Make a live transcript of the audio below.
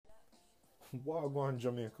Wagwan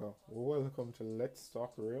Jamaica. Welcome to Let's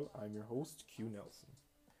Talk Real. I'm your host, Q Nelson.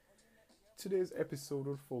 Today's episode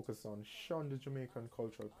will focus on Shonda Jamaican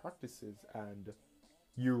cultural practices and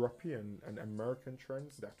European and American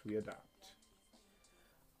trends that we adapt.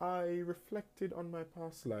 I reflected on my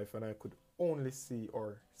past life and I could only see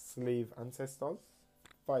our slave ancestors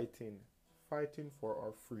fighting, fighting for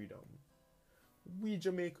our freedom. We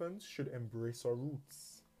Jamaicans should embrace our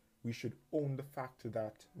roots. We should own the fact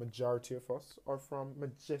that majority of us are from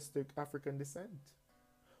majestic African descent.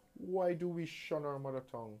 Why do we shun our mother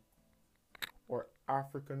tongue? Our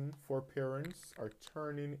African foreparents are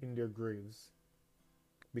turning in their graves.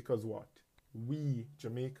 Because what? We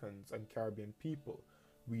Jamaicans and Caribbean people,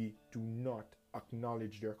 we do not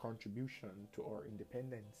acknowledge their contribution to our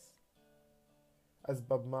independence. As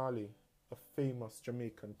Bob Marley, a famous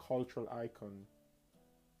Jamaican cultural icon,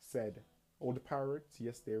 said, "Oh, the pirates,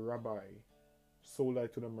 yes, they rabbi, sold I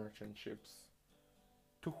to the merchant ships."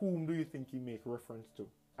 To whom do you think he make reference to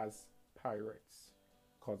as pirates?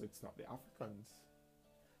 Because it's not the Africans.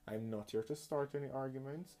 I'm not here to start any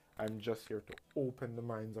arguments. I'm just here to open the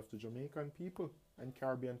minds of the Jamaican people and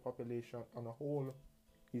Caribbean population on a whole.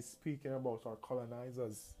 He's speaking about our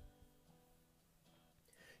colonizers.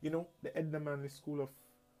 The Edna Manley School of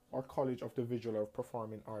or College of the Visual or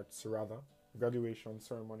Performing Arts, rather, graduation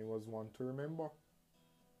ceremony was one to remember.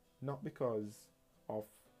 Not because of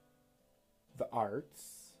the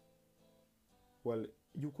arts. Well,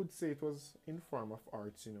 you could say it was in form of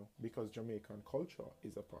arts, because Jamaican culture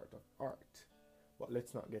is a part of art. But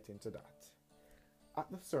let's not get into that.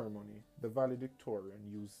 At the ceremony, the valedictorian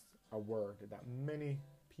used a word that many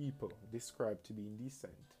people describe to be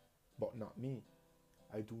indecent, but not me.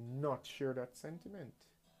 I do not share that sentiment.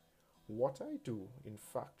 What I do, in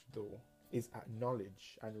fact, though, is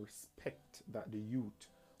acknowledge and respect that the youth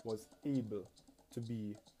was able to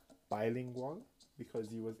be bilingual because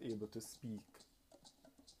he was able to speak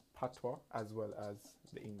Patois as well as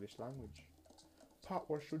the English language.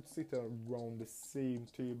 Patois should sit around the same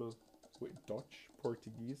table with Dutch,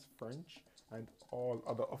 Portuguese, French, and all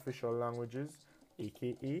other official languages,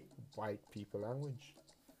 aka white people language.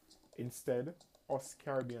 Instead, us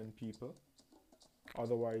Caribbean people,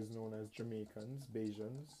 otherwise known as Jamaicans,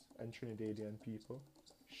 Bajans, and Trinidadian people,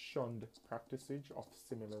 shunned practicage of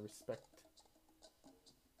similar respect.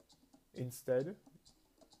 Instead,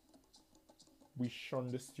 we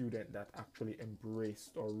shunned the student that actually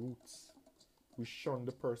embraced our roots. We shunned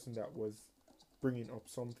the person that was bringing up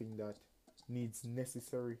something that needs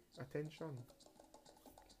necessary attention.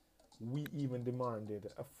 We even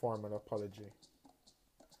demanded a formal apology.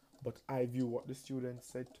 But I view what the student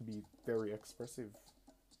said to be very expressive.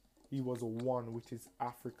 He was one with his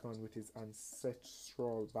African, with his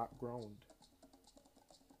ancestral background.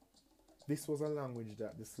 This was a language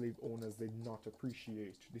that the slave owners did not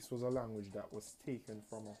appreciate. This was a language that was taken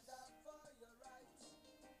from us.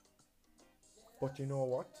 But you know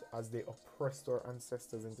what? As they oppressed our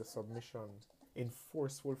ancestors into submission in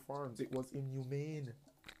forceful forms, it was inhumane.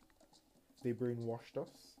 They brainwashed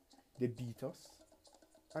us, they beat us,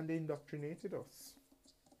 and they indoctrinated us.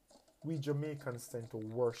 We Jamaicans tend to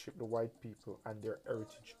worship the white people and their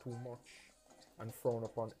heritage too much and frown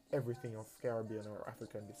upon everything of Caribbean or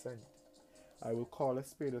African descent. I will call a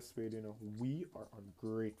spade a spade, we are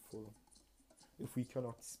ungrateful. If we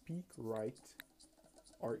cannot speak right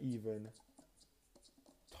or even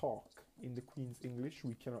talk in the Queen's English,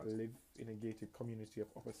 we cannot live in a gated community of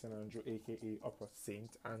Upper St. Andrew, aka Upper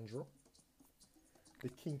St. Andrew. The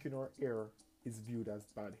kink in our ear is viewed as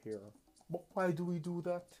bad hair. But why do we do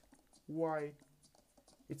that? Why?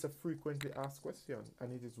 It's a frequently asked question,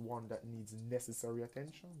 and it is one that needs necessary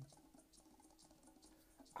attention.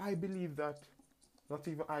 I believe that, not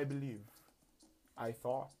even I believe, I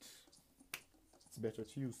thought. It's better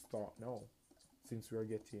to use thought now, since we are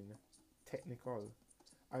getting technical.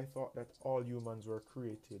 I thought that all humans were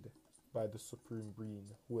created by the supreme being,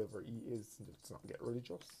 whoever he is. Let's not get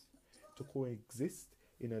religious. To coexist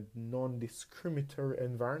in a non-discriminatory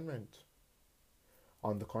environment.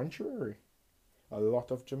 On the contrary, a lot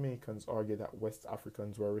of Jamaicans argue that West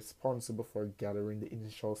Africans were responsible for gathering the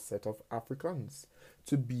initial set of Africans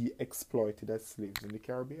to be exploited as slaves in the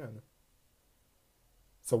Caribbean.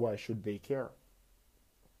 So why should they care?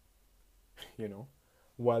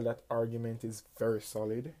 While that argument is very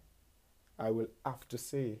solid, I will have to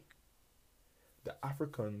say the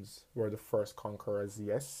Africans were the first conquerors,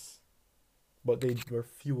 yes, but they were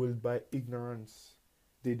fueled by ignorance.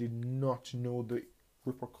 They did not know the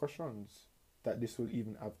repercussions that this will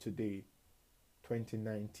even have today,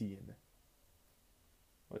 2019.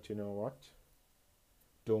 But you know what?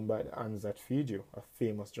 Don't bite the hands that feed you, a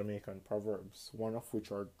famous Jamaican proverbs, one of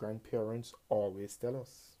which our grandparents always tell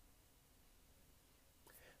us.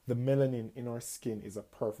 The melanin in our skin is a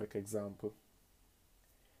perfect example.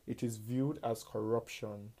 It is viewed as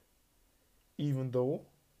corruption, even though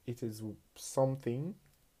it is something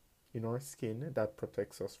in our skin that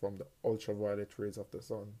protects us from the ultraviolet rays of the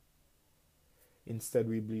sun. Instead,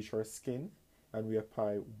 we bleach our skin and we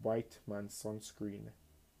apply white man sunscreen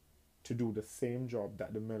to do the same job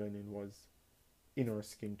that the melanin was in our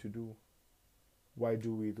skin to do. Why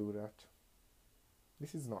do we do that?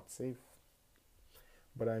 This is not safe.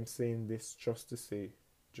 But I'm saying this just to say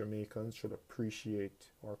Jamaicans should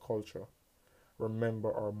appreciate our culture.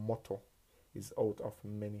 Remember, our motto is out of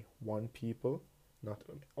many one people, not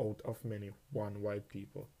out of many one white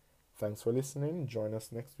people. Thanks for listening. Join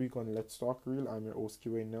us next week on Let's Talk Real. I'm your host,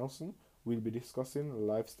 QA Nelson. We'll be discussing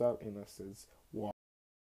lifestyle illnesses.